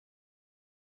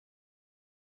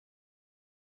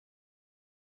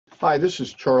Hi, this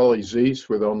is Charlie Zeiss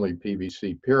with Only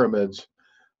PVC Pyramids.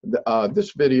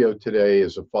 This video today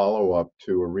is a follow-up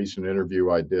to a recent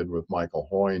interview I did with Michael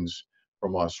Hoynes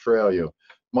from Australia.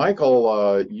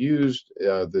 Michael used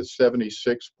the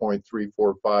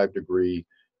 76.345 degree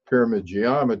pyramid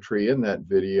geometry in that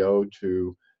video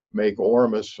to make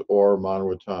ormus or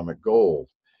monoatomic gold.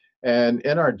 And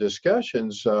in our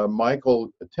discussions, Michael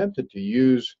attempted to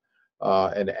use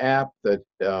an app that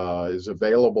is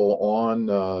available on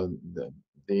the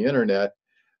internet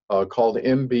called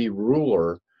MB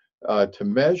Ruler to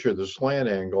measure the slant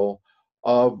angle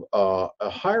of a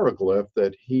hieroglyph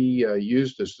that he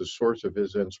used as the source of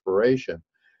his inspiration.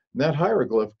 And that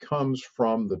hieroglyph comes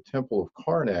from the Temple of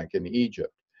Karnak in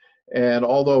Egypt. And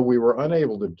although we were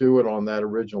unable to do it on that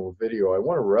original video, I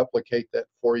want to replicate that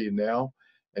for you now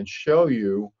and show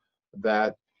you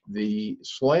that the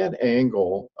slant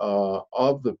angle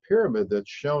of the pyramid that's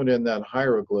shown in that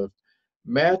hieroglyph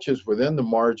matches within the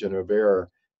margin of error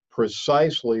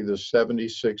precisely the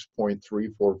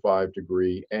 76.345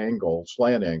 degree angle,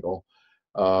 slant angle,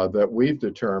 that we've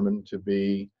determined to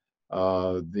be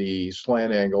the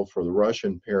slant angle for the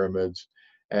Russian pyramids.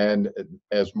 And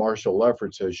as Marshall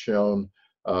Lefferts has shown,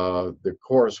 the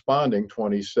corresponding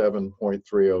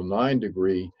 27.309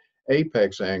 degree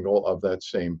apex angle of that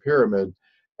same pyramid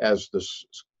as the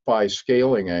Phi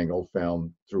Scaling Angle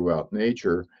found throughout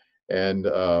nature, and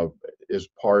is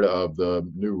part of the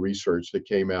new research that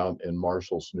came out in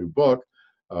Marshall's new book,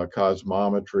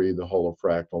 Cosmometry, the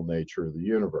HoloFractal Nature of the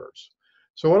Universe.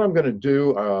 So what I'm going to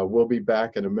do, we'll be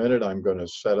back in a minute. I'm going to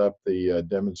set up the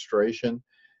demonstration,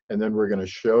 and then we're going to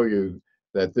show you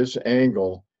that this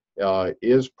angle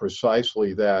is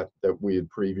precisely that we had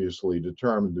previously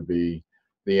determined to be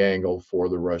the angle for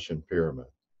the Russian pyramid.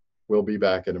 We'll be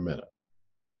back in a minute.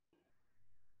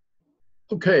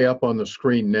 Okay, up on the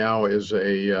screen now is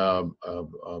a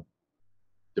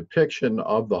depiction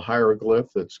of the hieroglyph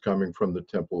that's coming from the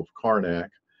Temple of Karnak.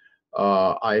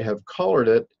 I have colored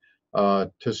it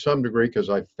to some degree because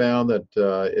I found that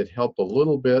it helped a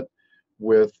little bit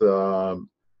with the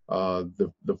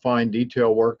fine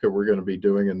detail work that we're going to be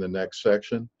doing in the next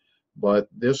section. But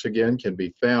this again can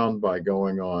be found by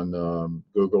going on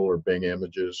Google or Bing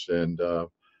Images and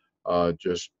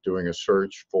just doing a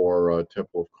search for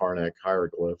Temple of Karnak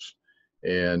hieroglyphs,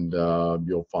 and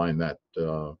you'll find that.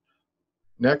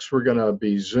 Next, we're going to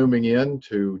be zooming in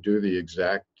to do the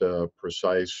exact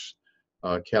precise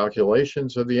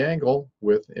calculations of the angle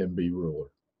with MB Ruler.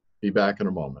 Be back in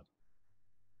a moment.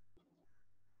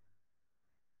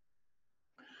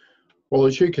 Well,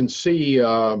 as you can see,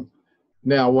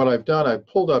 now what I've done, I've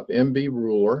pulled up MB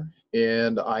Ruler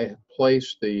and I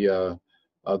placed the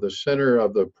center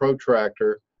of the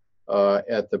protractor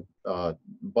at the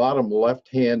bottom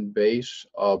left-hand base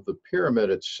of the pyramid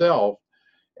itself,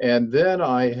 and then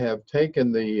I have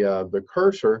taken the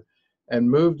cursor and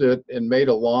moved it and made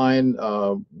a line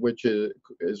which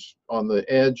is on the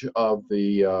edge of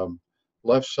the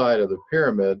left side of the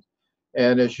pyramid.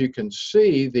 And as you can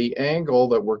see, the angle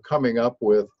that we're coming up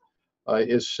with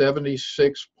is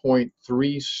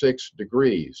 76.36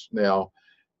 degrees. Now,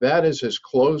 that is as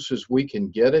close as we can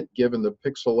get it, given the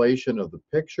pixelation of the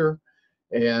picture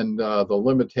and the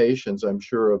limitations, I'm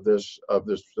sure, of this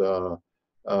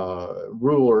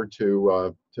ruler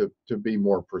to be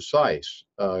more precise.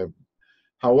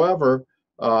 However,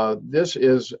 this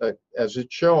is, as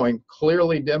it's showing,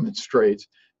 clearly demonstrates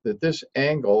that this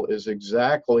angle is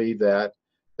exactly that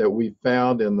we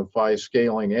found in the Phi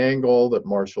Scaling Angle that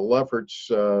Marshall Lefferts'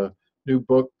 new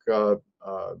book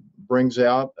brings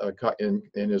out in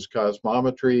his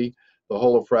Cosmometry, the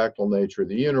HoloFractal Nature of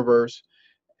the Universe,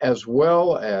 as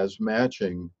well as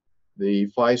matching the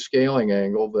Phi Scaling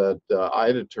Angle that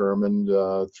I determined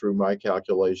through my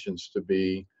calculations to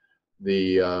be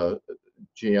the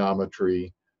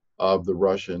geometry of the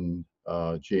Russian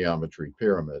geometry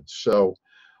pyramids. So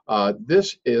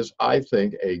this is, I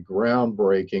think, a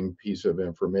groundbreaking piece of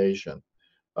information.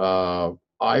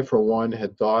 I, for one,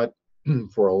 had thought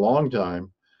for a long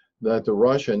time that the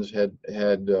Russians had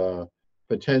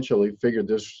potentially figured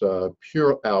this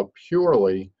out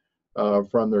purely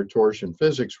from their torsion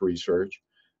physics research.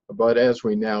 But as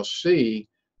we now see,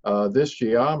 this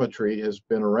geometry has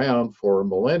been around for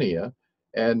millennia,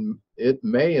 and it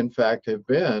may in fact have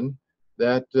been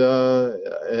that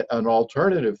an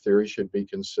alternative theory should be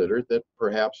considered, that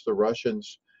perhaps the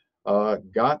Russians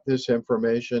got this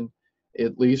information,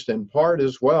 at least in part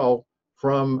as well,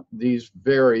 from these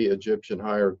very Egyptian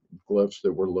hieroglyphs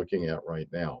that we're looking at right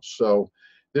now. So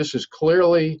this is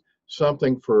clearly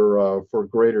something for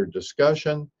greater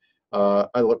discussion.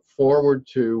 I look forward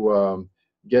to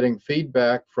getting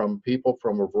feedback from people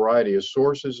from a variety of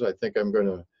sources. I think I'm going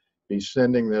to be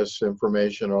sending this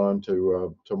information on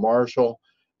to Marshall,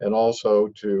 and also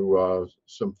to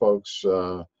some folks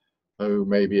who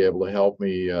may be able to help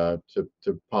me to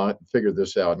figure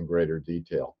this out in greater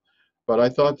detail. But I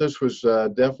thought this was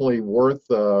definitely worth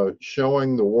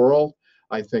showing the world.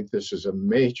 I think this is a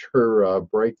major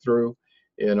breakthrough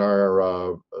in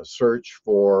our search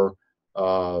for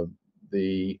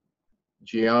the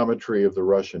geometry of the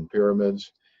Russian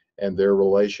pyramids and their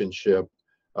relationship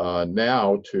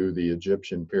now to the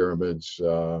Egyptian pyramids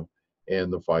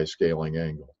and the Phi Scaling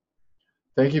Angle.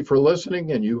 Thank you for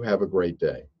listening, and you have a great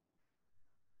day.